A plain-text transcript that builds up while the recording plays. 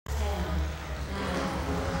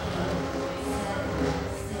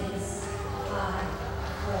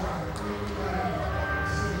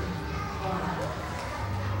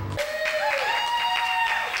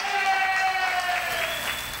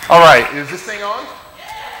All right, is this thing on?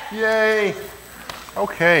 Yay.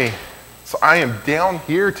 Okay, so I am down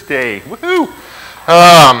here today. Woohoo!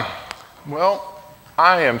 Well,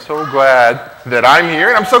 I am so glad that I'm here,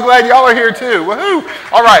 and I'm so glad y'all are here too.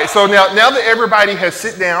 Woohoo! All right, so now that everybody has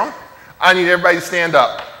sit down, I need everybody to stand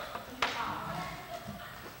up.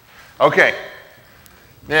 Okay,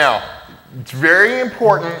 now, it's very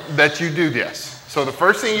important that you do this. So the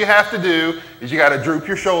first thing you have to do is you got to droop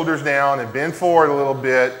your shoulders down and bend forward a little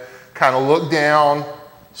bit, kind of look down,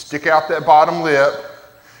 stick out that bottom lip,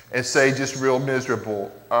 and say just real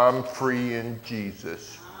miserable, I'm free in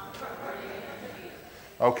Jesus.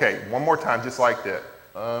 Okay, one more time, just like that.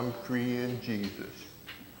 I'm free in Jesus.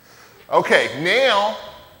 Okay, now,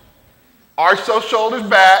 arch those shoulders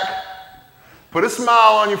back, put a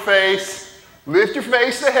smile on your face, lift your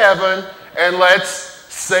face to heaven, and let's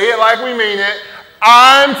say it like we mean it.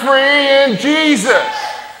 I'm free in Jesus.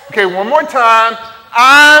 Okay, one more time.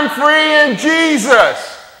 I'm free in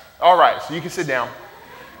Jesus. All right, so you can sit down.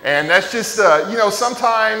 And that's just,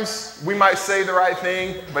 sometimes we might say the right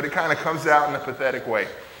thing, but it kind of comes out in a pathetic way.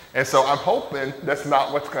 And so I'm hoping that's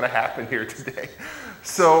not what's going to happen here today.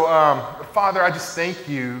 So, Father, I just thank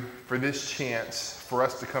you for this chance for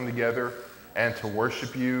us to come together and to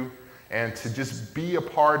worship you and to just be a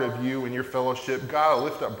part of you and your fellowship. God, I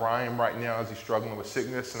lift up Brian right now as he's struggling with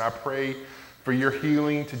sickness, and I pray for your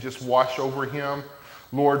healing to just wash over him.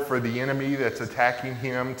 Lord, for the enemy that's attacking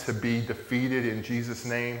him to be defeated in Jesus'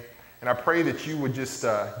 name. And I pray that you would just,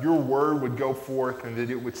 your word would go forth and that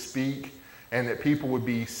it would speak and that people would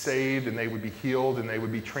be saved and they would be healed and they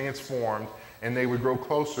would be transformed and they would grow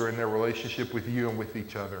closer in their relationship with you and with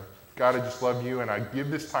each other. God, I just love you, and I give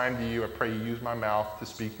this time to you. I pray you use my mouth to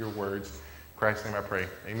speak your words. In Christ's name I pray.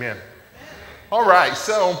 Amen. All right,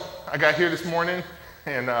 so I got here this morning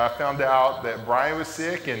and found out that Brian was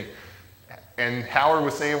sick, and Howard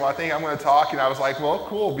was saying, well, I think I'm going to talk. And I was like, well,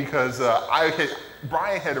 cool, because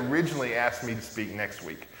Brian had originally asked me to speak next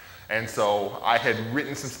week. And so I had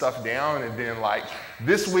written some stuff down, and then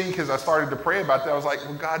this week as I started to pray about that, I was like,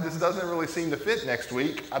 well, God, this doesn't really seem to fit next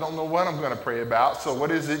week. I don't know what I'm going to pray about, so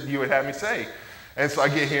what is it you would have me say? And so I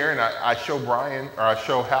get here and I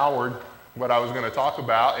show Howard what I was going to talk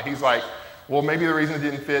about, and he's like, well, maybe the reason it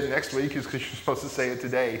didn't fit next week is because you're supposed to say it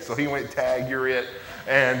today. So he went, tag, you're it.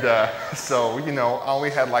 And so, I only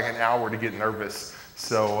had an hour to get nervous.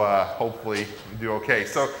 So hopefully you do okay.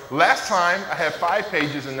 So last time I had 5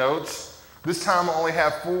 pages of notes. This time I only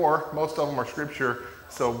have 4. Most of them are scripture.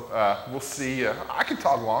 So we'll see. I can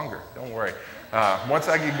talk longer. Don't worry. Once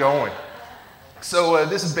I get going. So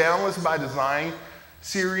this is Boundless by Design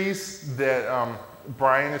series that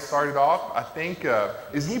Brian has started off. I think,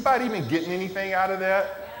 is anybody even getting anything out of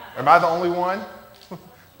that? Am I the only one?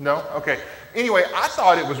 No? Okay. Anyway, I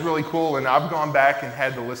thought it was really cool, and I've gone back and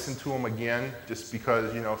had to listen to them again just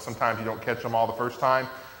because, sometimes you don't catch them all the first time.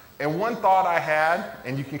 And one thought I had,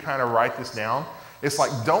 and you can kind of write this down, it's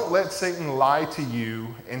don't let Satan lie to you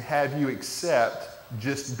and have you accept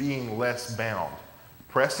just being less bound.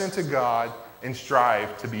 Press into God and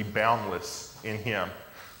strive to be boundless in him.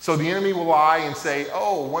 So the enemy will lie and say,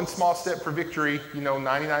 oh, 1 small step for victory,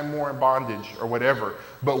 99 more in bondage or whatever.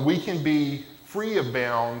 But we can be free of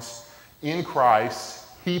bounds in Christ.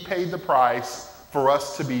 He paid the price for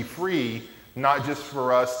us to be free, not just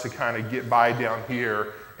for us to kind of get by down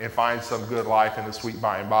here and find some good life in the sweet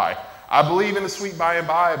by and by. I believe in the sweet by and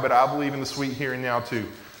by, but I believe in the sweet here and now too.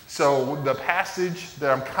 So the passage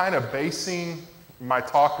that I'm kind of basing my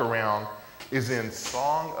talk around is in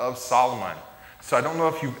Song of Solomon. So I don't know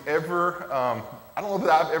if you've ever, I don't know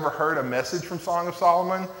that I've ever heard a message from Song of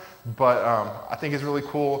Solomon, but I think it's really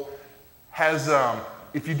cool.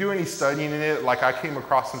 If you do any studying in it, I came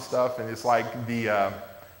across some stuff, and it's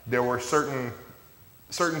there were certain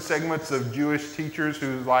segments of Jewish teachers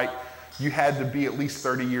who you had to be at least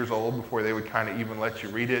 30 years old before they would kind of even let you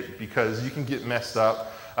read it because you can get messed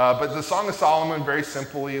up. But the Song of Solomon, very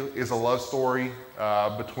simply, is a love story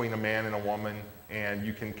between a man and a woman, and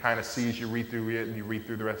you can kind of see as you read through it and you read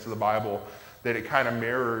through the rest of the Bible that it kind of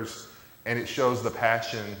mirrors and it shows the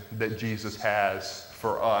passion that Jesus has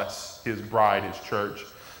for us, his bride, his church.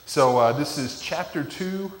 So this is chapter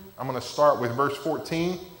 2. I'm going to start with verse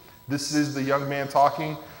 14. This is the young man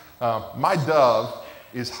talking. My dove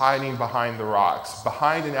is hiding behind the rocks,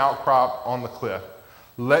 behind an outcrop on the cliff.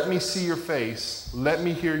 Let me see your face. Let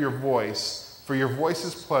me hear your voice, for your voice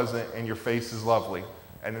is pleasant and your face is lovely.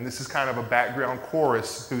 And then this is kind of a background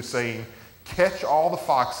chorus who's saying, catch all the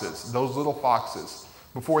foxes, those little foxes,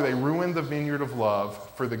 before they ruin the vineyard of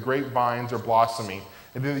love, for the grapevines are blossoming.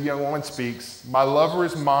 And then the young woman speaks, my lover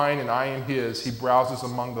is mine and I am his. He browses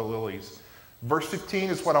among the lilies. Verse 15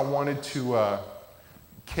 is what I wanted to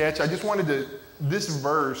catch. This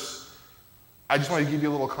verse, I just wanted to give you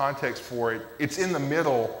a little context for it. It's in the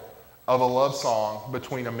middle of a love song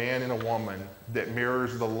between a man and a woman that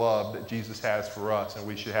mirrors the love that Jesus has for us and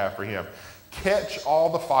we should have for him. Catch all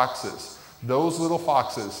the foxes, those little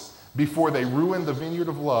foxes, before they ruin the vineyard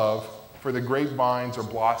of love, for the grapevines are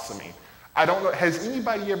blossoming. I don't know, has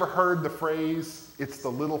anybody ever heard the phrase, it's the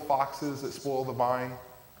little foxes that spoil the vine?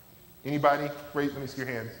 Anybody? Great, let me see your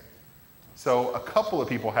hands. So a couple of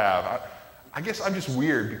people have. I guess I'm just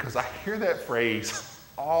weird because I hear that phrase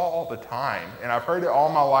all the time, and I've heard it all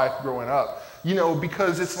my life growing up. You know,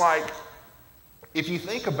 because it's like, if you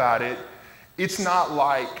think about it, it's not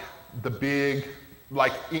like the big,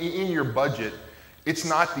 like in your budget, it's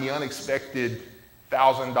not the unexpected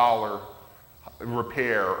 $1,000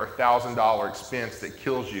 repair or $1,000 expense that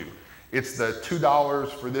kills you. It's the $2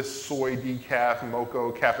 for this soy decaf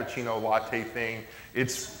mocha cappuccino latte thing.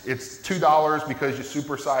 It's $2 because you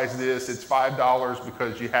supersized this. It's $5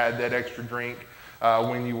 because you had that extra drink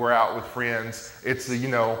when you were out with friends. It's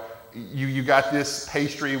you got this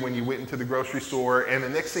pastry when you went into the grocery store, and the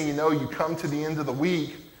next thing you know, you come to the end of the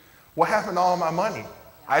week. What happened to all my money?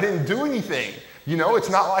 I didn't do anything. You know, it's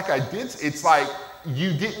not like I did. It's like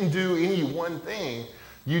you didn't do any one thing.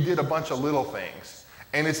 You did a bunch of little things.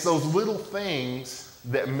 And it's those little things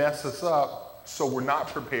that mess us up so we're not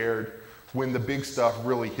prepared when the big stuff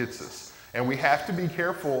really hits us. And we have to be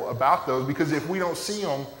careful about those, because if we don't see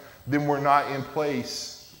them, then we're not in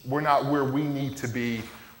place. We're not where we need to be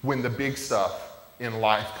when the big stuff in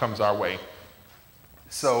life comes our way.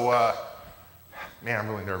 So, man, I'm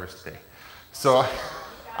really nervous today. So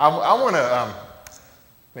I want to,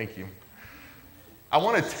 thank you. I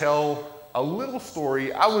want to tell a little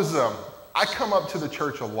story. I come up to the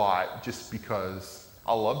church a lot just because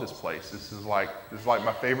I love this place. This is like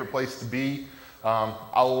my favorite place to be.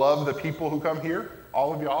 I love the people who come here,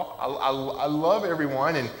 all of y'all. I love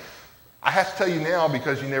everyone, and I have to tell you now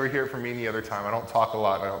because you never hear it from me any other time. I don't talk a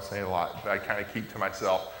lot, I don't say a lot, but I kind of keep to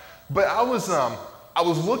myself. But I was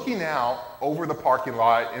looking out over the parking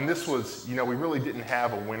lot, and this was, we really didn't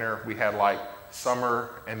have a winter. We had like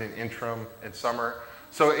summer and then interim and summer.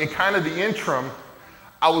 So in kind of the interim,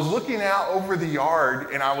 I was looking out over the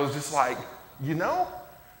yard, and I was just like,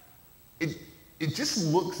 it just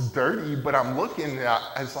looks dirty, but I'm looking at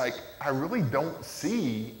it's like, I really don't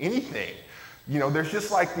see anything. There's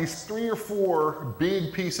just like these 3 or 4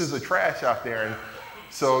 big pieces of trash out there. And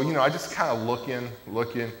so, I just kind of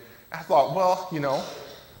looking. I thought, well,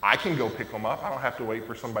 I can go pick them up. I don't have to wait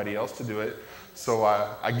for somebody else to do it. So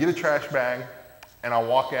I get a trash bag and I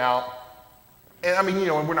walk out. And I mean,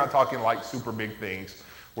 and we're not talking like super big things.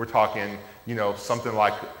 We're talking, something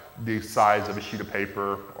like the size of a sheet of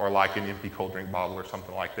paper or like an empty cold drink bottle or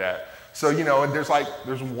something like that. So, and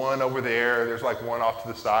there's one over there, there's like one off to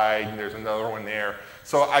the side, and there's another one there.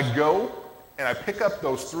 So I go and I pick up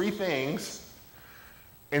those 3 things,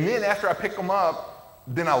 and then after I pick them up,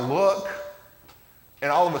 then I look,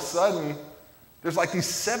 and all of a sudden, there's like these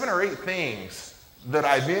 7 or 8 things that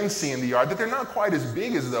I then see in the yard that they're not quite as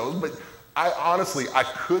big as those, but I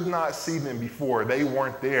could not see them before. They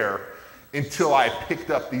weren't there until I picked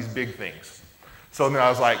up these big things. So then I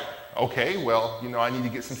was like, okay, well, I need to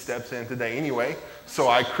get some steps in today anyway. So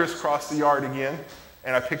I crisscross the yard again,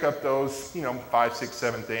 and I pick up those, 5, 6,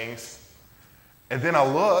 7 things. And then I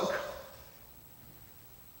look,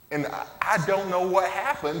 and I don't know what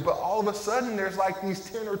happened, but all of a sudden there's like these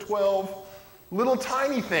 10 or 12 little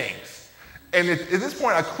tiny things. And at this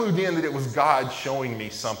point I clued in that it was God showing me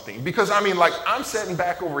something. Because I'm standing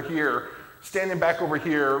back over here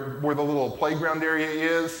where the little playground area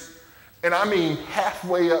is. And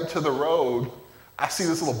halfway up to the road, I see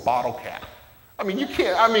this little bottle cap. It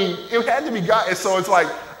had to be God. And so it's like,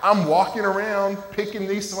 I'm walking around, picking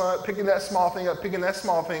that small thing up, picking that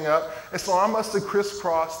small thing up. And so I must have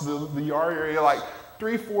crisscrossed the yard area like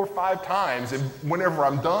 3, 4, 5 times. And whenever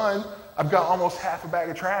I'm done, I've got almost half a bag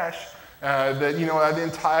of trash that, I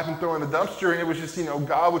then tie up and throw in the dumpster. And it was just,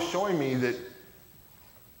 God was showing me that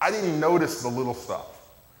I didn't notice the little stuff.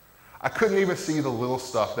 I couldn't even see the little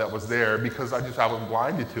stuff that was there because I was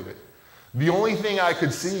blinded to it. The only thing I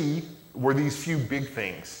could see were these few big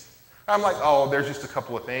things. I'm like, oh, there's just a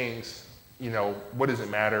couple of things. What does it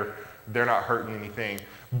matter? They're not hurting anything.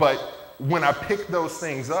 But when I picked those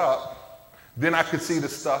things up, then I could see the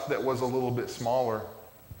stuff that was a little bit smaller.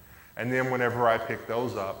 And then whenever I picked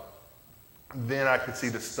those up, then I could see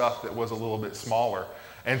the stuff that was a little bit smaller.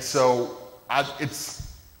 And so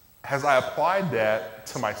as I applied that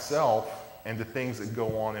to myself and to things that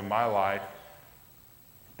go on in my life,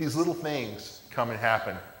 these little things come and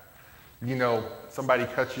happen. you know, somebody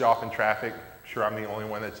cuts you off in traffic. Sure, I'm the only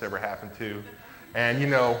one that's ever happened to. And you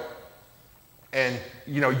know,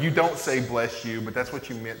 you don't say bless you, but that's what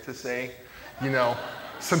you meant to say. You know,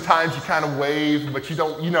 sometimes you kind of wave, but you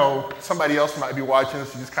don't, you know, somebody else might be watching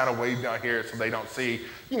us, you just kind of wave down here so they don't see,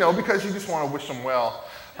 you know, because you just want to wish them well.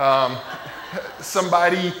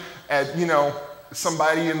 Somebody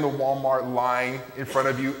in the Walmart line in front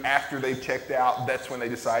of you after they've checked out, that's when they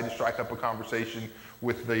decide to strike up a conversation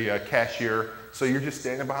with the cashier. So you're just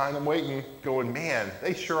standing behind them waiting, going, man,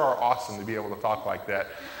 they sure are awesome to be able to talk like that.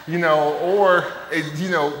 You know, or, you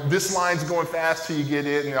know, this line's going fast till you get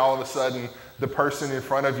it, and all of a sudden the person in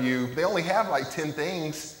front of you, they only have like 10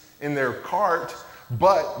 things in their cart,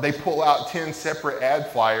 but they pull out 10 separate ad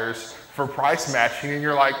flyers for price matching, and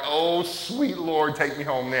you're like, oh, sweet Lord, take me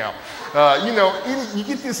home now. You know, you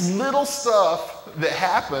get this little stuff that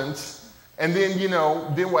happens, and then, you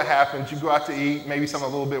know, then what happens? You go out to eat, maybe something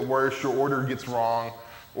a little bit worse, your order gets wrong,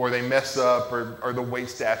 or they mess up, or the wait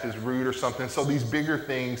staff is rude or something. So these bigger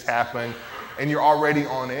things happen, and you're already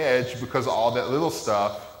on edge because of all that little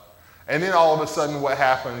stuff. And then all of a sudden what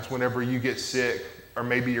happens whenever you get sick, or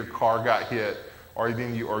maybe your car got hit, or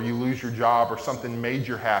you lose your job, or something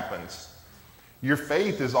major happens? Your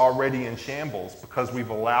faith is already in shambles because we've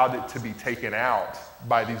allowed it to be taken out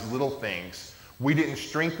by these little things. We didn't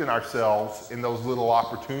strengthen ourselves in those little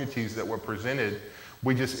opportunities that were presented.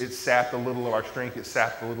 It sapped a little of our strength, it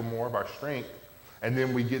sapped a little more of our strength. And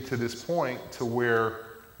then we get to this point to where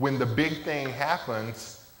when the big thing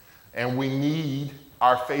happens and we need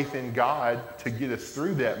our faith in God to get us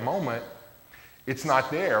through that moment, it's not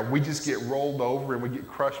there. We just get rolled over and we get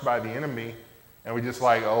crushed by the enemy, and we just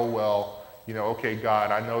like, oh, well, you know, okay, God,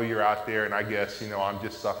 I know you're out there, and I guess, you know, I'm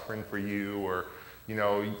just suffering for you, or,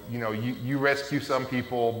 you rescue some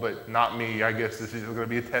people, but not me. I guess this is going to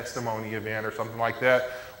be a testimony event or something like that.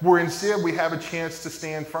 Where instead we have a chance to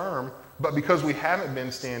stand firm, but because we haven't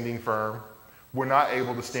been standing firm, we're not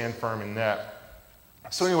able to stand firm in that.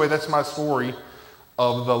 So anyway, that's my story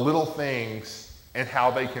of the little things and how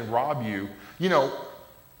they can rob you. You know,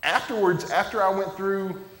 afterwards, after I went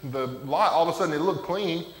through the lot, all of a sudden it looked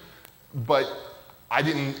clean, but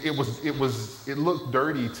it looked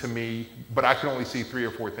dirty to me, but I could only see 3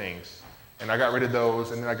 or 4 things. And I got rid of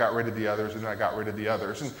those, and then I got rid of the others, and then I got rid of the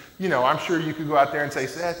others. And, you know, I'm sure you could go out there and say,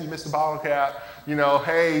 Seth, you missed a bottle cap. You know,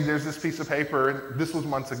 hey, there's this piece of paper. And this was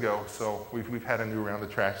months ago, so we've had a new round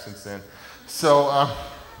of trash since then. So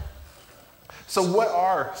what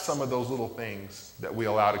are some of those little things that we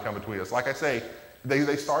allow to come between us? Like I say,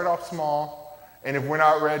 they start off small, and if we're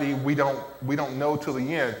not ready, we don't know till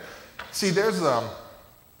the end. See, this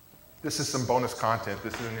is some bonus content.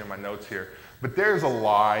 This isn't in my notes here, but there's a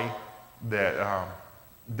lie that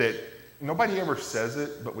nobody ever says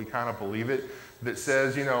it, but we kind of believe it, that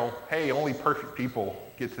says, you know, hey, only perfect people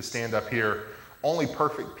get to stand up here. Only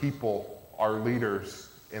perfect people are leaders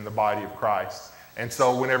in the body of Christ. And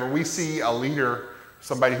so whenever we see a leader,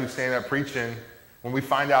 somebody who's standing up preaching, when we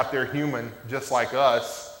find out they're human just like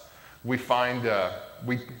us, we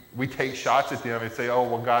take shots at them and say, oh,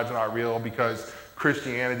 well, God's not real because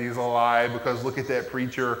Christianity is a lie, because look at that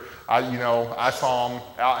preacher, I saw him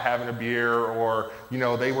out having a beer, or, you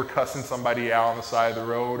know, they were cussing somebody out on the side of the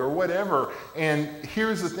road, or whatever. And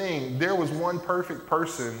here's the thing, there was one perfect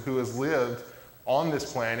person who has lived on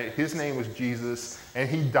this planet. His name was Jesus, and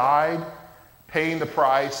he died paying the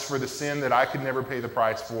price for the sin that I could never pay the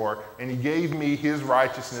price for, and he gave me his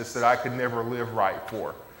righteousness that I could never live right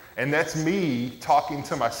for. And that's me talking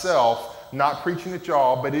to myself, not preaching at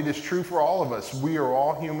y'all, but it is true for all of us. We are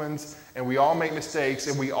all humans, and we all make mistakes,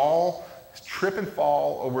 and we all trip and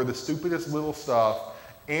fall over the stupidest little stuff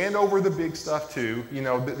and over the big stuff too. You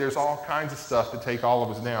know, there's all kinds of stuff that take all of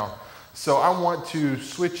us down. So I want to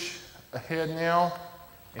switch ahead now,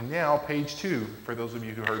 and now page 2, for those of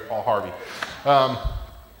you who heard Paul Harvey.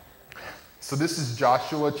 So this is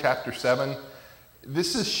Joshua chapter 7.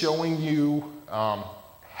 This is showing you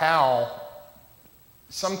how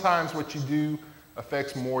sometimes what you do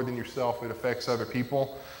affects more than yourself. It affects other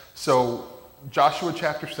people. So Joshua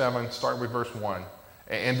chapter 7, starting with verse 1.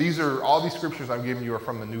 And all these scriptures I'm giving you are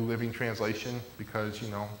from the New Living Translation because, you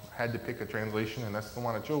know, I had to pick a translation, and that's the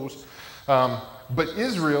one I chose. But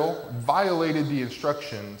Israel violated the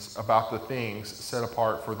instructions about the things set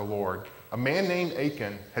apart for the Lord. A man named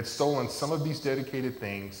Achan had stolen some of these dedicated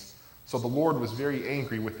things, so the Lord was very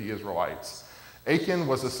angry with the Israelites. Achan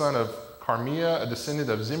was the son of Carmiah, a descendant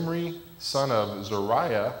of Zimri, son of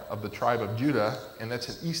Zariah of the tribe of Judah, and that's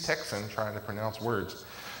an East Texan trying to pronounce words.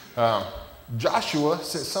 Joshua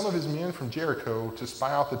sent some of his men from Jericho to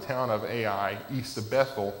spy out the town of Ai, east of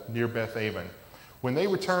Bethel, near Beth-aven. When they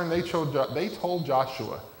returned, they told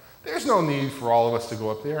Joshua, there's no need for all of us to go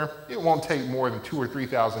up there. It won't take more than 2,000 or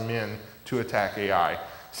 3,000 men to attack Ai.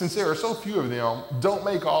 Since there are so few of them, don't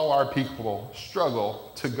make all our people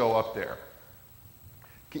struggle to go up there.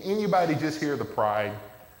 Can anybody just hear the pride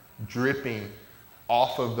dripping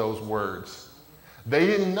off of those words? They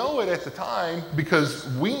didn't know it at the time because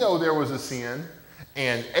we know there was a sin,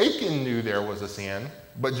 and Achan knew there was a sin,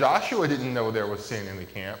 but Joshua didn't know there was sin in the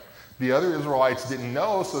camp. The other Israelites didn't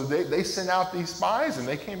know, so they sent out these spies, and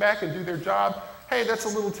they came back and do their job. Hey, that's a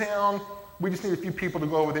little town. We just need a few people to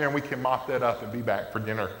go over there, and we can mop that up and be back for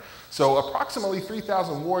dinner. So approximately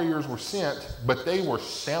 3,000 warriors were sent, but they were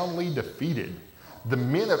soundly defeated. The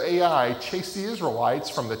men of Ai chased the Israelites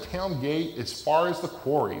from the town gate as far as the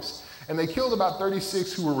quarries, and they killed about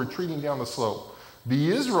 36 who were retreating down the slope.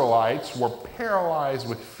 The Israelites were paralyzed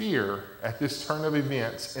with fear at this turn of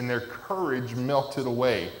events, and their courage melted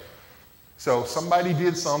away. So somebody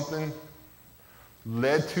did something,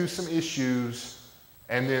 led to some issues,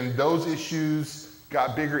 and then those issues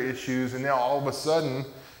got bigger issues, and now all of a sudden,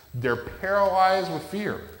 they're paralyzed with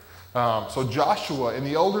fear. So Joshua and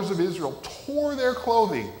the elders of Israel tore their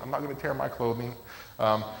clothing. I'm not going to tear my clothing.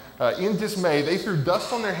 In dismay, they threw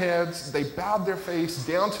dust on their heads. They bowed their face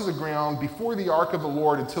down to the ground before the ark of the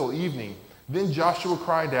Lord until evening. Then Joshua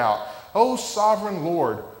cried out, "O sovereign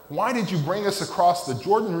Lord, why did you bring us across the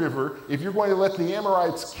Jordan River if you're going to let the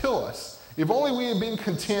Amorites kill us? If only we had been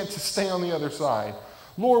content to stay on the other side.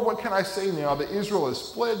 Lord, what can I say now that Israel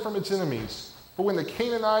has fled from its enemies? For when the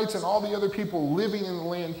Canaanites and all the other people living in the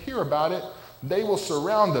land hear about it, they will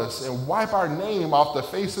surround us and wipe our name off the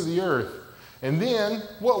face of the earth. And then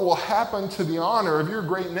what will happen to the honor of your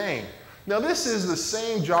great name?" Now this is the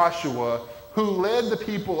same Joshua who led the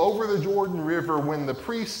people over the Jordan River. When the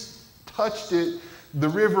priests touched it, the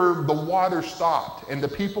river, the water stopped, and the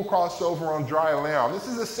people crossed over on dry land. This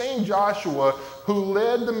is the same Joshua who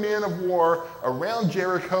led the men of war around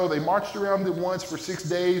Jericho. They marched around it once for 6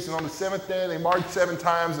 days, and on the 7th day, they marched 7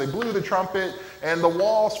 times. They blew the trumpet, and the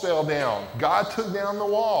walls fell down. God took down the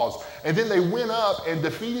walls. And then they went up and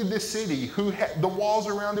defeated this city, who had, the walls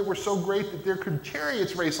around it were so great that there could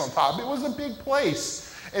chariots race on top. It was a big place,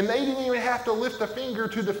 and they didn't even have to lift a finger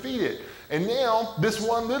to defeat it. And now, this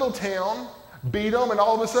one little town beat them, and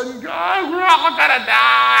all of a sudden, God, we're all gonna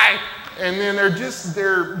die. And then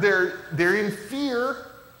they're in fear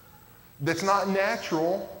that's not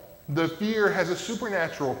natural. The fear has a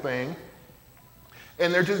supernatural thing,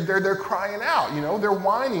 and they're crying out. You know, they're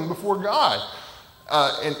whining before God.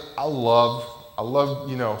 And I love,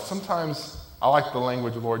 you know, sometimes I like the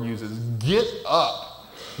language the Lord uses. Get up.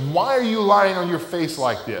 Why are you lying on your face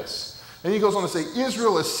like this? And he goes on to say,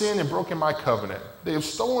 Israel has sinned and broken my covenant. They have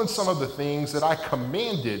stolen some of the things that I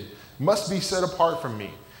commanded must be set apart from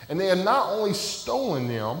me. And they have not only stolen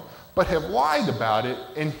them, but have lied about it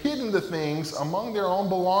and hidden the things among their own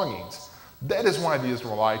belongings. That is why the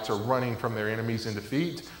Israelites are running from their enemies in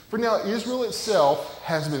defeat. For now Israel itself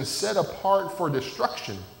has been set apart for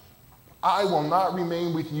destruction. I will not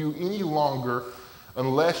remain with you any longer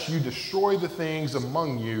unless you destroy the things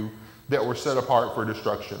among you that were set apart for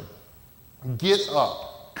destruction. Get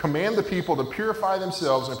up, command the people to purify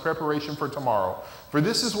themselves in preparation for tomorrow. For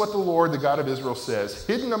this is what the Lord, the God of Israel, says.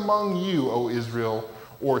 Hidden among you, O Israel,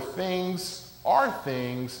 are things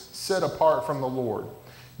set apart from the Lord.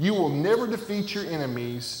 You will never defeat your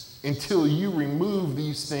enemies until you remove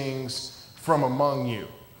these things from among you.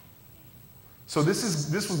 So this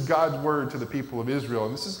was God's word to the people of Israel,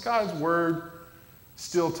 and this is God's word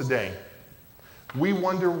still today. We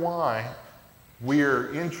wonder why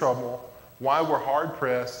we're in trouble, why we're hard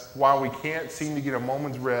pressed, why we can't seem to get a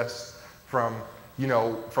moment's rest from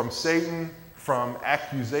Satan, from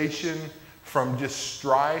accusation, from just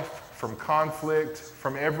strife, from conflict,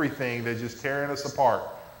 from everything that's just tearing us apart.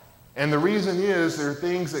 And the reason is there are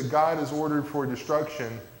things that God has ordered for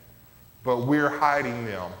destruction, but we're hiding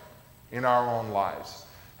them in our own lives.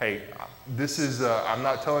 Hey, this is, I'm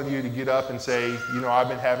not telling you to get up and say, I've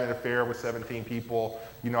been having an affair with 17 people.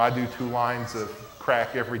 I do 2 lines of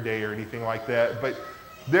crack every day or anything like that. But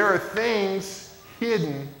there are things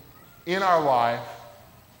hidden in our life,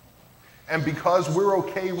 and because we're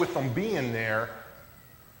okay with them being there,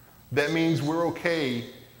 that means we're okay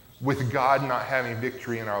with God not having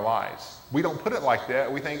victory in our lives. We don't put it like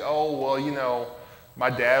that. We think, oh, well, my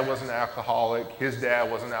dad was an alcoholic, his dad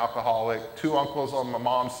was an alcoholic, 2 uncles on my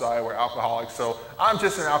mom's side were alcoholics, so I'm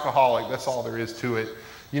just an alcoholic, that's all there is to it.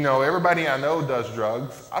 Everybody I know does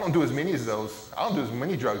drugs. I don't do as many as those. I don't do as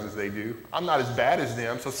many drugs as they do. I'm not as bad as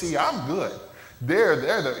them, so see, I'm good.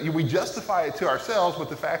 We justify it to ourselves, but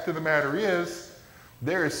the fact of the matter is,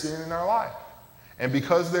 there is sin in our life. And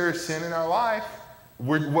because there is sin in our life,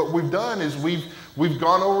 what we've done is we've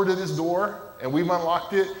gone over to this door and we've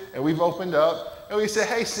unlocked it and we've opened up and we say,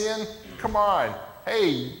 hey, sin, come on.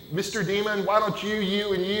 Hey, Mr. Demon, why don't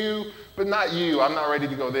you and you, but not you. I'm not ready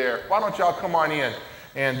to go there. Why don't y'all come on in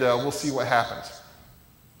and we'll see what happens.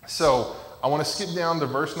 So I want to skip down to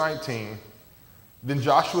verse 19. Then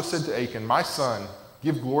Joshua said to Achan, my son,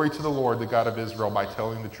 give glory to the Lord, the God of Israel, by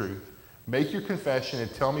telling the truth. Make your confession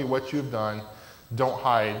and tell me what you have done. Don't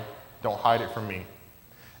hide it from me.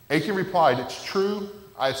 Achan replied, it's true,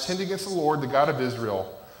 I have sinned against the Lord, the God of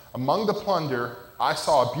Israel. Among the plunder, I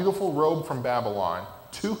saw a beautiful robe from Babylon,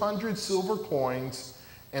 200 silver coins,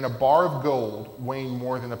 and a bar of gold weighing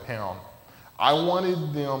more than a pound. I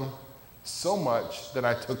wanted them so much that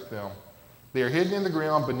I took them. They are hidden in the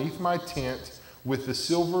ground beneath my tent, with the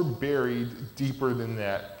silver buried deeper than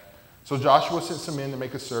that. So Joshua sent some men to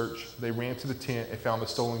make a search. They ran to the tent and found the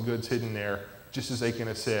stolen goods hidden there, just as Achan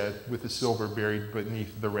had said, with the silver buried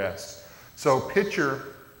beneath the rest. So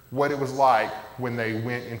picture what it was like when they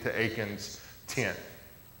went into Achan's tent.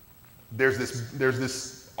 There's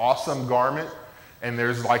this awesome garment, and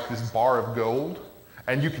there's like this bar of gold,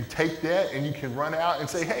 and you can take that and you can run out and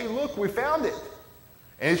say, hey, look, we found it.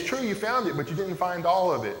 And it's true, you found it, but you didn't find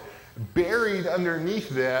all of it. Buried underneath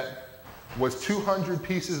that was 200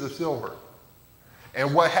 pieces of silver.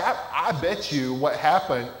 And I bet you what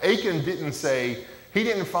happened, Achan didn't say, he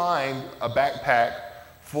didn't find a backpack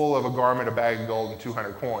full of a garment, a bag of gold, and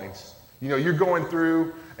 200 coins. You know, you're going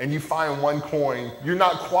through and you find one coin. You're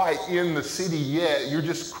not quite in the city yet. You're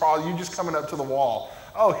just coming up to the wall.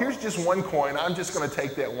 Oh, here's just one coin. I'm just going to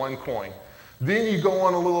take that one coin. Then you go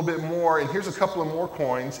on a little bit more, and here's a couple of more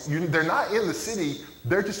coins. They're not in the city.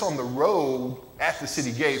 They're just on the road at the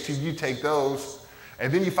city gate. So you take those,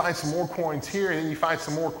 and then you find some more coins here, and then you find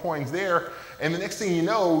some more coins there. And the next thing you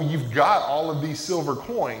know, you've got all of these silver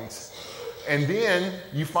coins. And then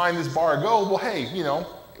you find this bar of gold. Well, hey, you know,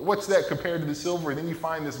 what's that compared to the silver? And then you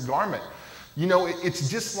find this garment. You know, it's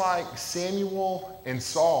just like Samuel and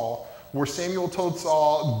Saul, where Samuel told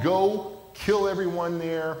Saul, go kill everyone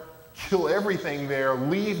there, kill everything there,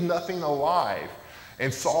 leave nothing alive.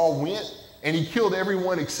 And Saul went and he killed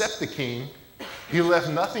everyone except the king. He left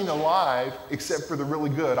nothing alive except for the really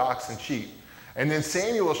good ox and sheep. And then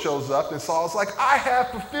Samuel shows up and Saul's like, I have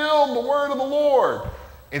fulfilled the word of the Lord.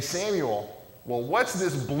 And Samuel, well, what's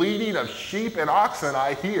this bleating of sheep and oxen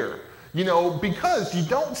I hear? You know, because you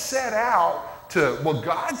don't set out to, well,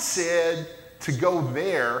 God said to go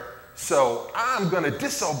there, so I'm going to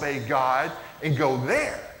disobey God and go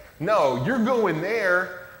there. No, you're going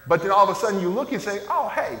there, but then all of a sudden you look and say, oh,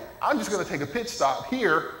 hey, I'm just going to take a pit stop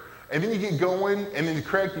here. And then you get going, and then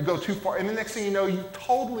you go too far. And the next thing you know, you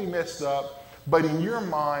totally messed up. But in your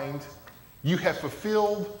mind, you have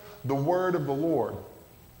fulfilled the word of the Lord.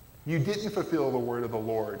 You didn't fulfill the word of the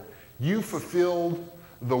Lord. You fulfilled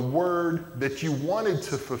the word that you wanted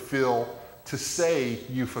to fulfill to say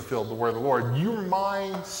you fulfilled the word of the Lord. Your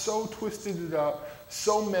mind so twisted it up,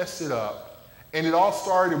 so messed it up. And it all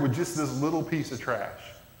started with just this little piece of trash.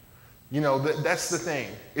 You know, that's the thing.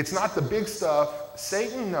 It's not the big stuff.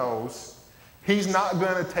 Satan knows he's not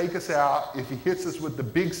going to take us out if he hits us with the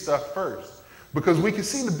big stuff first, because we can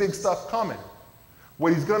see the big stuff coming.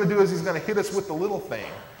 What he's going to do is he's going to hit us with the little thing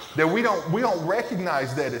that we don't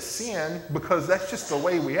recognize that as sin, because that's just the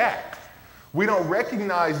way we act. We don't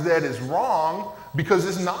recognize that as wrong because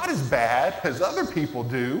it's not as bad as other people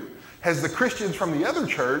do, as the Christians from the other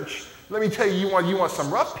church. Let me tell you, you want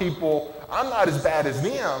some rough people, I'm not as bad as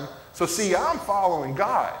them. So see, I'm following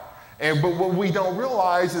God. But what we don't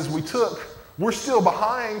realize is we're still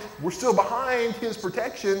behind his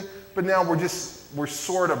protection, but now we're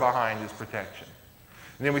sort of behind his protection.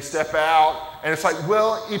 And then we step out, and it's like,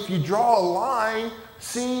 well, if you draw a line,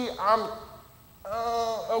 see, I'm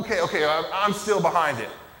still behind it.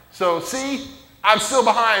 So see, I'm still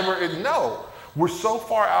behind. No, we're so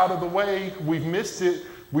far out of the way, we've missed it.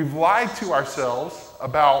 We've lied to ourselves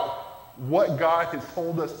about what God has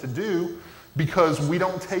told us to do because we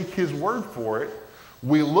don't take his word for it.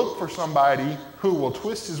 We look for somebody who will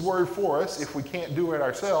twist his word for us if we can't do it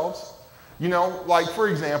ourselves. You know, like for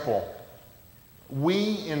example,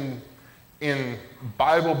 we in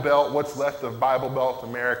Bible Belt, what's left of Bible Belt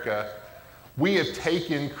America, we have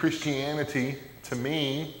taken Christianity to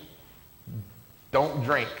mean don't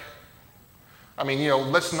drink. I mean, you know,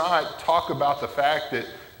 let's not talk about the fact that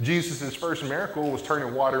Jesus' first miracle was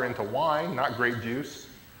turning water into wine, not grape juice.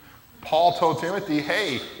 Paul told Timothy,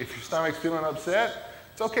 hey, if your stomach's feeling upset,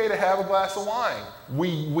 it's okay to have a glass of wine.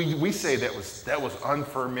 We say that was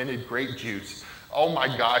unfermented grape juice. Oh my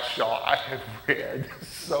gosh, y'all, I have read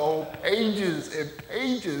so pages and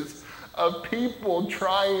pages of people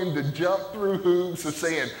trying to jump through hoops of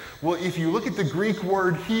saying, well, if you look at the Greek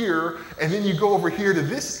word here, and then you go over here to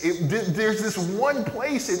this, there's this one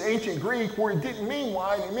place in ancient Greek where it didn't mean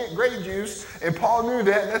wine, it meant grape juice, and Paul knew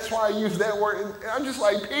that, and that's why I used that word. And I'm just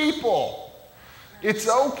like, people, it's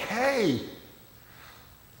okay.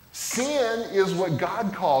 Sin is what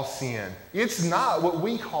God calls sin. It's not what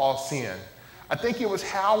we call sin. I think it was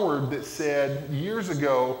Howard that said years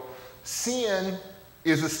ago, sin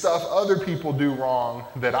is the stuff other people do wrong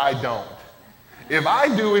that I don't. If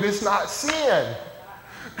I do it, it's not sin.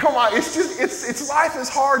 Come on, it's life is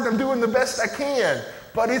hard and I'm doing the best I can,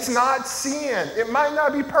 but it's not sin. It might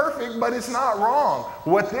not be perfect, but it's not wrong.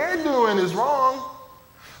 What they're doing is wrong.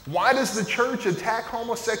 Why does the church attack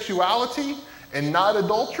homosexuality and not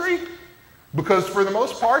adultery? Because for the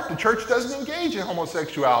most part, the church doesn't engage in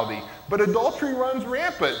homosexuality, but adultery runs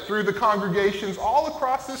rampant through the congregations all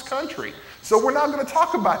across this country. So we're not going to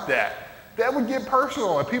talk about that. That would get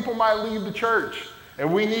personal, and people might leave the church,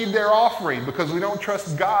 and we need their offering because we don't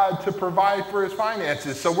trust God to provide for his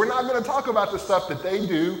finances. So we're not going to talk about the stuff that they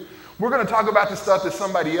do. We're going to talk about the stuff that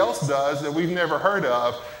somebody else does that we've never heard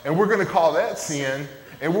of, and we're going to call that sin,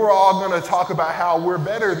 and we're all going to talk about how we're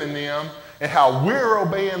better than them and how we're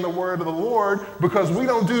obeying the word of the Lord because we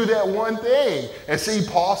don't do that one thing. And see,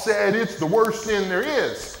 Paul said it's the worst sin there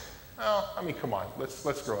is. Well, I mean, come on, let's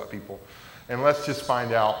grow up, people. And let's just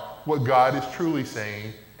find out what God is truly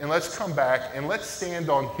saying. And let's come back and let's stand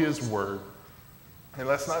on his word. And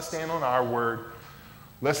let's not stand on our word.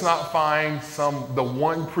 Let's not find the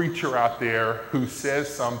one preacher out there who says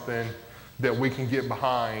something that we can get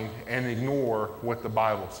behind and ignore what the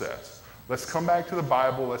Bible says. Let's come back to the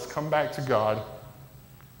Bible. Let's come back to God.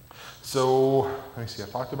 So, let me see. I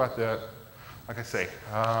talked about that. Like I say,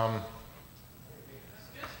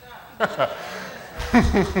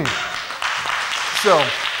 so,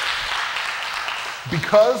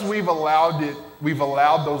 because we've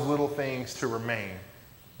allowed those little things to remain.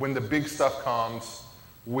 When the big stuff comes,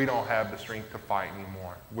 we don't have the strength to fight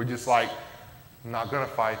anymore. We're just like, I'm not going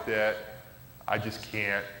to fight that. I just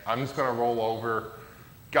can't. I'm just going to roll over.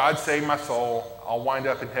 God save my soul. I'll wind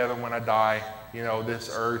up in heaven when I die. You know, this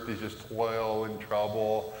earth is just toil and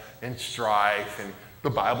trouble and strife. And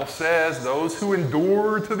the Bible says those who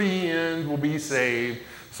endure to the end will be saved.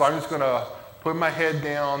 So I'm just going to put my head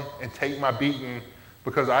down and take my beating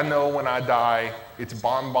because I know when I die, it's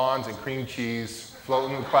bonbons and cream cheese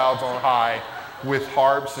floating in the clouds on high with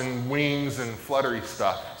harps and wings and fluttery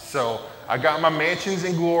stuff. So I got my mansions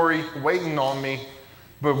in glory waiting on me.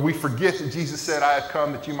 But we forget that Jesus said, I have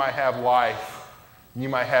come that you might have life, and you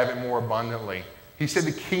might have it more abundantly. He said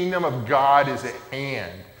the kingdom of God is at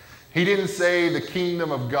hand. He didn't say the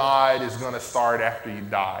kingdom of God is going to start after you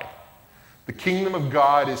die. The kingdom of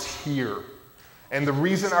God is here. And the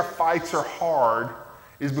reason our fights are hard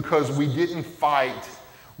is because we didn't fight.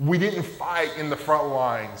 We didn't fight in the front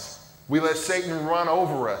lines. We let Satan run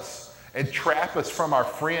over us and trap us from our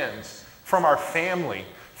friends, from our family,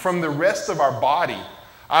 from the rest of our body.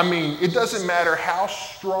 I mean, it doesn't matter how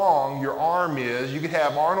strong your arm is. You could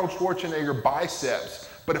have Arnold Schwarzenegger biceps,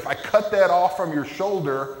 but if I cut that off from your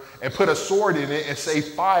shoulder and put a sword in it and say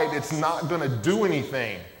fight, it's not going to do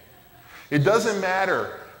anything. It doesn't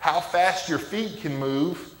matter how fast your feet can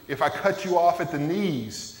move. If I cut you off at the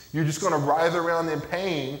knees, you're just going to writhe around in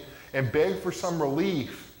pain and beg for some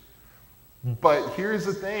relief. But here's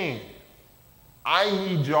the thing. I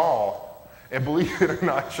need y'all. And believe it or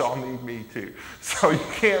not, y'all need me too. So you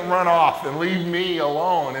can't run off and leave me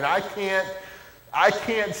alone. And I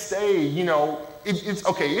can't stay, you know, it's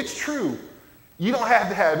okay, it's true. You don't have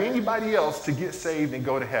to have anybody else to get saved and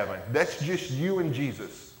go to heaven. That's just you and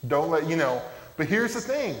Jesus. Don't let, you know, but here's the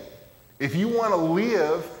thing. If you want to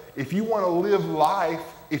live life,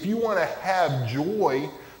 if you want to have joy,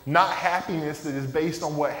 not happiness that is based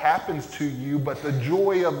on what happens to you, but the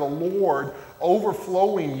joy of the Lord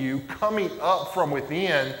overflowing you, coming up from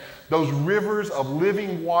within, those rivers of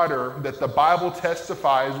living water that the Bible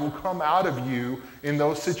testifies will come out of you in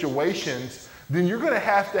those situations, then you're going to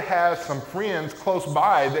have some friends close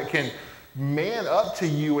by that can man up to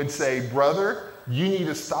you and say, brother, you need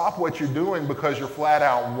to stop what you're doing because you're flat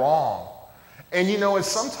out wrong. And you know, and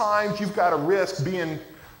sometimes you've got to risk being,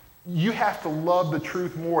 you have to love the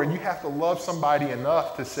truth more, and you have to love somebody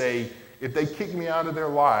enough to say, if they kick me out of their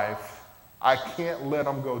life, I can't let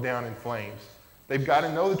them go down in flames. They've got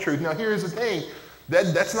to know the truth. Now, here's the thing.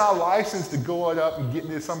 That's not licensed to go up and get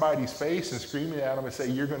into somebody's face and scream at them and say,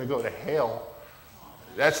 you're going to go to hell.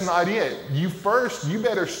 That's not it. You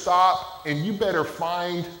better stop and you better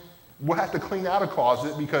find We'll have to clean out a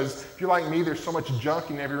closet because if you're like me, there's so much junk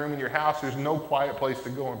in every room in your house, there's no quiet place to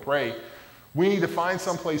go and pray. We need to find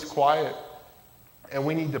someplace quiet and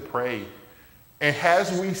we need to pray. And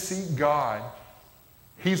as we seek God,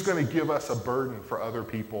 He's going to give us a burden for other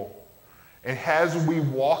people. And as we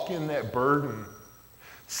walk in that burden,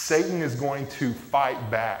 Satan is going to fight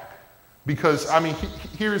back. Because, I mean,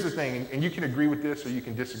 here's the thing, and you can agree with this or you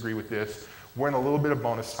can disagree with this. We're in a little bit of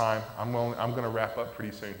bonus time. I'm going to wrap up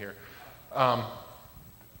pretty soon here. I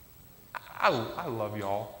love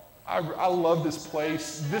y'all. I love this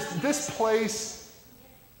place. This place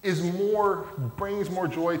brings more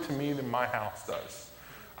joy to me than my house does.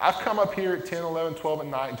 I've come up here at 10, 11, 12 at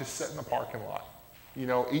night and just sit in the parking lot. You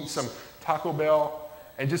know, eat some Taco Bell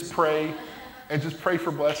and just pray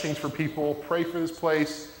for blessings for people, pray for this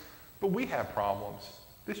place. But we have problems.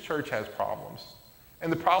 This church has problems.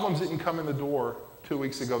 And the problems didn't come in the door 2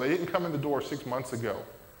 weeks ago. They didn't come in the door 6 months ago.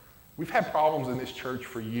 We've had problems in this church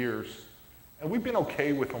for years. And we've been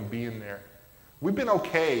okay with them being there. We've been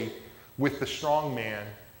okay with the strong man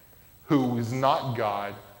who is not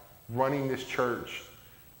God running this church.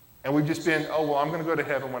 And we've just been, oh, well, I'm going to go to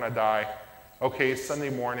heaven when I die. Okay, it's Sunday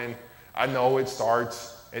morning. I know it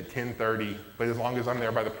starts at 10:30, but as long as I'm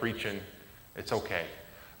there by the preaching, it's okay.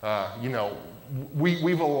 You know,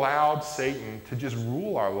 we've allowed Satan to just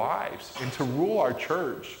rule our lives and to rule our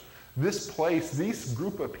church. This place, this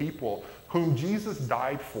group of people whom Jesus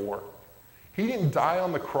died for. He didn't die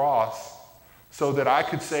on the cross so that I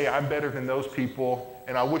could say I'm better than those people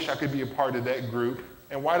and I wish I could be a part of that group.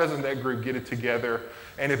 And why doesn't that group get it together?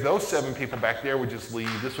 And if those 7 people back there would just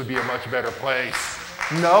leave, this would be a much better place.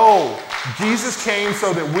 No, Jesus came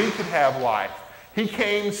so that we could have life. He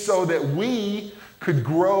came so that we could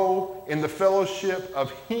grow in the fellowship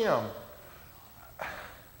of Him.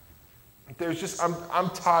 There's just, I'm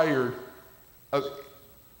tired of,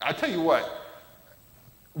 I tell you what,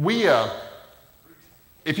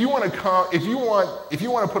 if you want to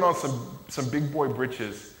put on some big boy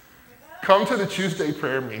britches, come to the Tuesday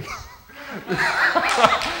prayer meeting.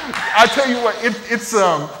 I tell you what, it's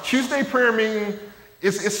Tuesday prayer meeting.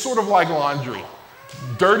 It's sort of like laundry.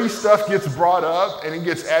 Dirty stuff gets brought up and it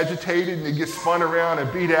gets agitated and it gets spun around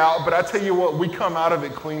and beat out. But I tell you what, we come out of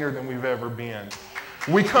it cleaner than we've ever been.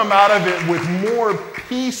 We come out of it with more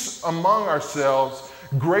peace among ourselves,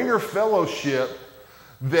 greater fellowship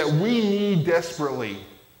that we need desperately.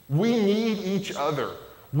 We need each other.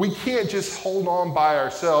 We can't just hold on by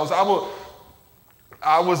ourselves. I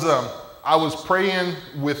was praying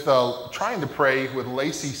with, trying to pray with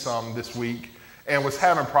Lacey some this week and was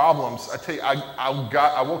having problems. I tell you,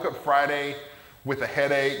 I woke up Friday with a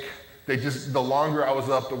headache. The longer I was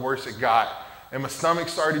up, the worse it got. And my stomach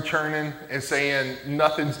started churning and saying,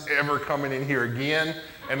 nothing's ever coming in here again.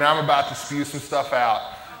 And I'm about to spew some stuff out.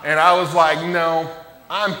 And I was like, no,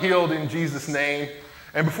 I'm healed in Jesus' name.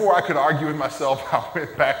 And before I could argue with myself, I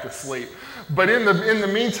went back to sleep. But in the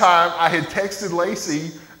meantime, I had texted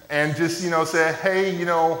Lacey and just, said, hey,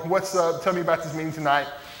 what's up? Tell me about this meeting tonight.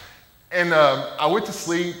 And I went to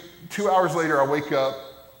sleep. 2 hours later, I wake up.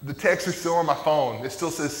 The texts are still on my phone. It still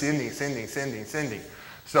says sending.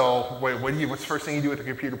 So wait, what's the first thing you do with the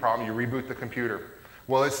computer problem? You reboot the computer.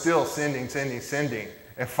 Well, it's still sending.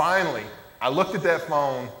 And finally, I looked at that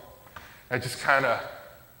phone. I just kind of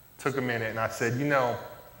took a minute and I said,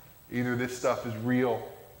 either this stuff is real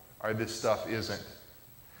or this stuff isn't.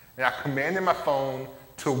 And I commanded my phone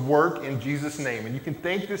to work in Jesus' name. And you can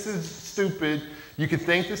think this is stupid, you can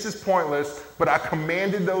think this is pointless, but I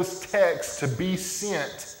commanded those texts to be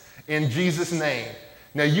sent in Jesus' name.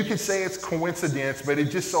 Now you could say it's coincidence, but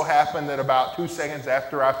it just so happened that about 2 seconds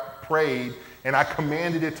after I prayed and I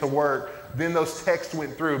commanded it to work, then those texts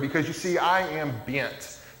went through. Because you see, I am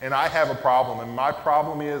bent. And I have a problem, and my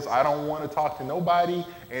problem is I don't want to talk to nobody,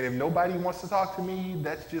 and if nobody wants to talk to me,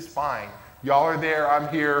 that's just fine. Y'all are there, I'm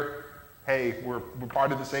here. Hey, we're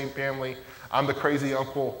part of the same family. I'm the crazy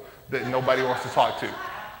uncle that nobody wants to talk to.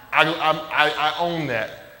 I own that.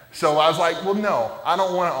 So I was like, well, no, I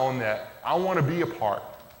don't want to own that. I want to be a part.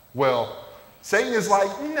 Well, Satan is like,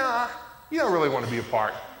 nah, you don't really want to be a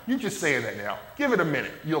part. You're just saying that now. Give it a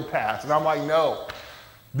minute, you'll pass. And I'm like, no,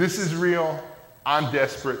 this is real. I'm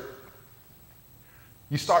desperate.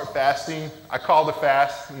 You start fasting. I called a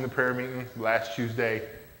fast in the prayer meeting last Tuesday.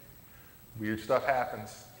 Weird stuff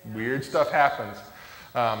happens.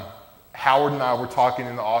 Howard and I were talking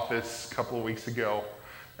in the office a couple of weeks ago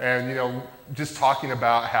and, just talking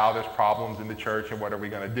about how there's problems in the church and what are we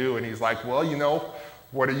going to do. And he's like, well,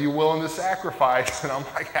 what are you willing to sacrifice? And I'm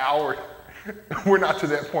like, Howard, we're not to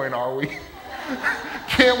that point, are we?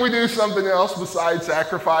 Can't we do something else besides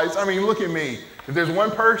sacrifice? I mean, look at me. If there's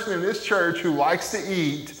one person in this church who likes to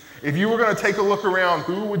eat, if you were going to take a look around,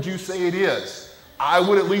 who would you say it is? I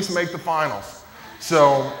would at least make the finals.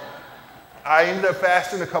 So I ended up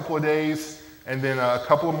fasting a couple of days and then a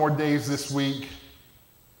couple of more days this week.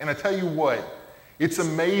 And I tell you what, it's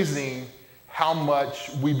amazing how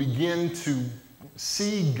much we begin to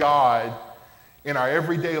see God in our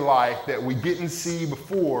everyday life that we didn't see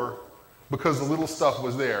before because the little stuff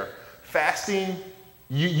was there. Fasting,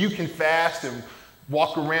 you can fast and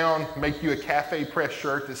walk around, make you a Cafe Press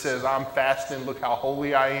shirt that says, I'm fasting, look how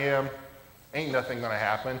holy I am. Ain't nothing gonna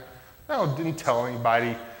happen. No, didn't tell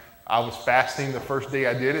anybody I was fasting the first day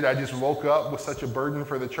I did it. I just woke up with such a burden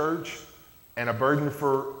for the church and a burden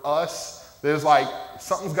for us. There's like,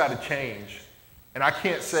 something's gotta change. And I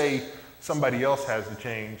can't say somebody else has to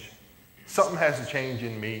change. Something has to change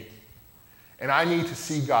in me. And I need to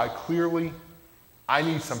see God clearly. I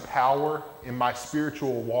need some power in my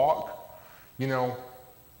spiritual walk. You know,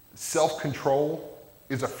 self-control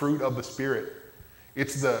is a fruit of the Spirit.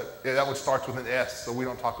 That one starts with an S, so we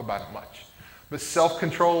don't talk about it much. But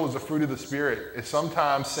self-control is a fruit of the Spirit. It's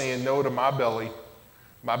sometimes saying no to my belly.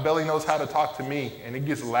 My belly knows how to talk to me, and it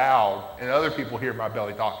gets loud, and other people hear my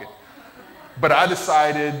belly talking. But I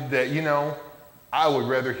decided that, you know, I would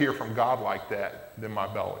rather hear from God like that than my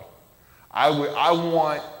belly. I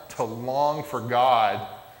want to long for God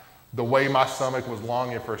the way my stomach was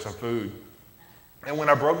longing for some food. And when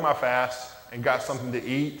I broke my fast and got something to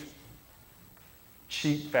eat,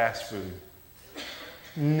 cheap fast food.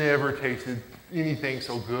 Never tasted anything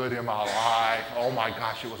so good in my life. Oh my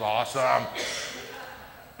gosh, it was awesome.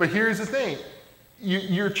 But here's the thing.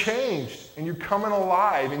 You're changed and you're coming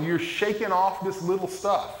alive and you're shaking off this little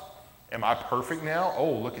stuff. Am I perfect now?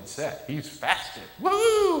 Oh, look at Seth. He's fasted.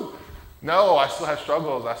 Woo! No, I still have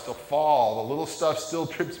struggles. I still fall. The little stuff still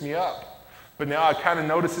trips me up. But now I kind of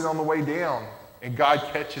notice it on the way down and God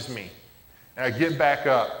catches me and I get back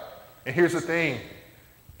up. And here's the thing.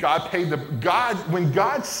 When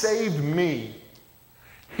God saved me,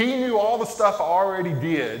 he knew all the stuff I already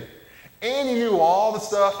did, and he knew all the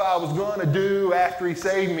stuff I was going to do after he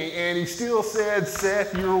saved me, and he still said,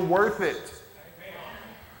 Seth, you're worth it.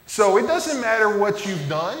 So it doesn't matter what you've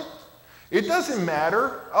done. It doesn't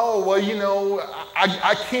matter, oh, well, you know,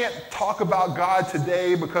 I can't talk about God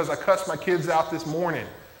today because I cussed my kids out this morning.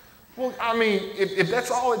 Well, I mean, if that's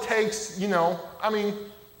all it takes, you know, I mean,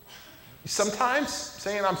 sometimes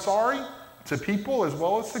saying I'm sorry to people as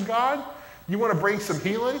well as to God, you want to bring some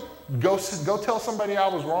healing, go tell somebody I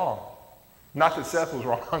was wrong. Not that Seth was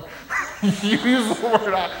wrong. You use the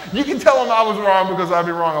word you can tell them I was wrong because I've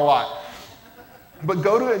been wrong a lot. But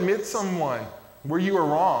go to admit someone where you were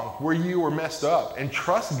wrong, where you were messed up, and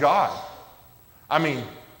trust God. I mean,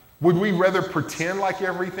 would we rather pretend like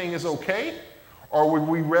everything is okay, or would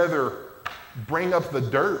we rather bring up the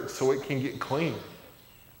dirt so it can get clean?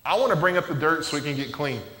 I want to bring up the dirt so it can get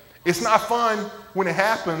clean. It's not fun when it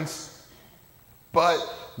happens, but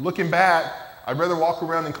looking back, I'd rather walk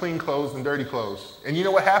around in clean clothes than dirty clothes. And you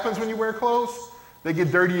know what happens when you wear clothes? They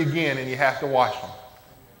get dirty again and you have to wash them.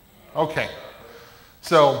 Okay,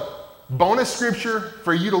 so bonus scripture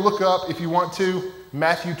for you to look up if you want to,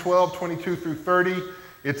 Matthew 12, 22 through 30.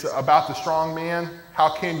 It's about the strong man.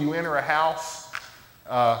 How can you enter a house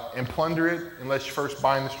and plunder it unless you first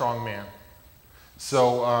bind the strong man?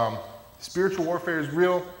 So spiritual warfare is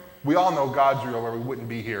real. We all know God's real or we wouldn't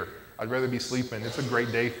be here. I'd rather be sleeping. It's a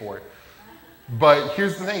great day for it. But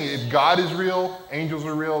here's the thing. If God is real, angels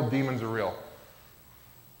are real, demons are real.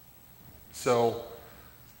 So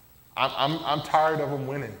I'm tired of them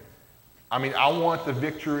winning. I mean, I want the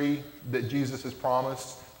victory that Jesus has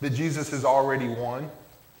promised, that Jesus has already won.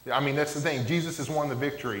 I mean, that's the thing. Jesus has won the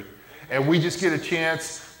victory. And we just get a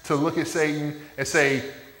chance to look at Satan and say,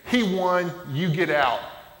 he won, you get out.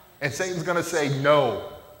 And Satan's going to say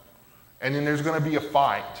no. And then there's going to be a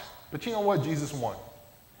fight. But you know what? Jesus won.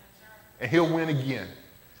 And he'll win again.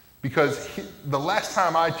 Because the last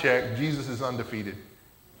time I checked, Jesus is undefeated.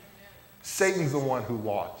 Satan's the one who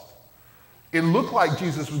lost. It looked like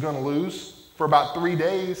Jesus was going to lose for about 3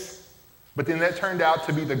 days, but then that turned out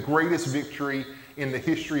to be the greatest victory in the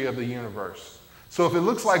history of the universe. So if it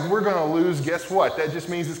looks like we're going to lose, guess what? That just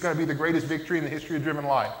means it's going to be the greatest victory in the history of driven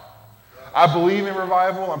life. I believe in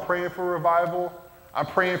revival. I'm praying for revival. I'm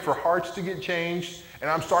praying for hearts to get changed, and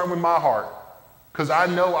I'm starting with my heart because I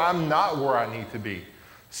know I'm not where I need to be.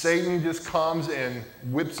 Satan just comes and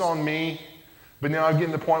whips on me, but now I'm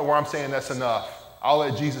getting to the point where I'm saying that's enough. I'll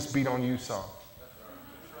let Jesus beat on you some.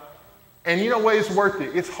 And you know what? It's worth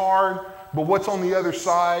it. It's hard, but what's on the other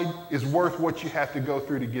side is worth what you have to go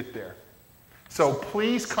through to get there. So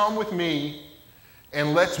please come with me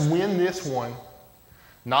and let's win this one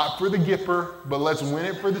Not for the Gipper, but let's win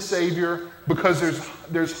it for the Savior, because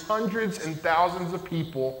there's hundreds and thousands of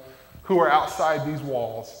people who are outside these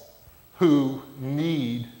walls who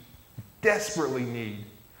desperately need.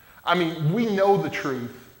 I mean, we know the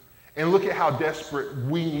truth, and look at how desperate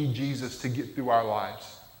we need Jesus to get through our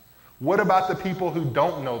lives. What about the people who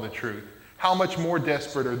don't know the truth? How much more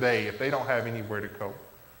desperate are they if they don't have anywhere to go?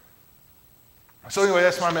 So anyway,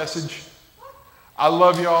 that's my message. I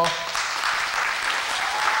love y'all.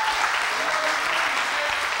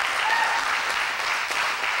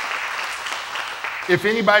 If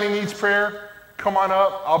anybody needs prayer, come on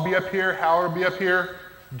up. I'll be up here. Howard will be up here.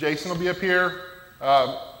 Jason will be up here.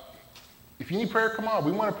 If you need prayer, come on.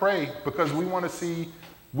 We want to pray because we want to see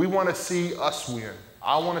us win.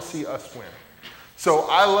 I want to see us win. So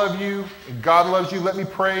I love you. God loves you. Let me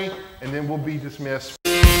pray, and then we'll be dismissed.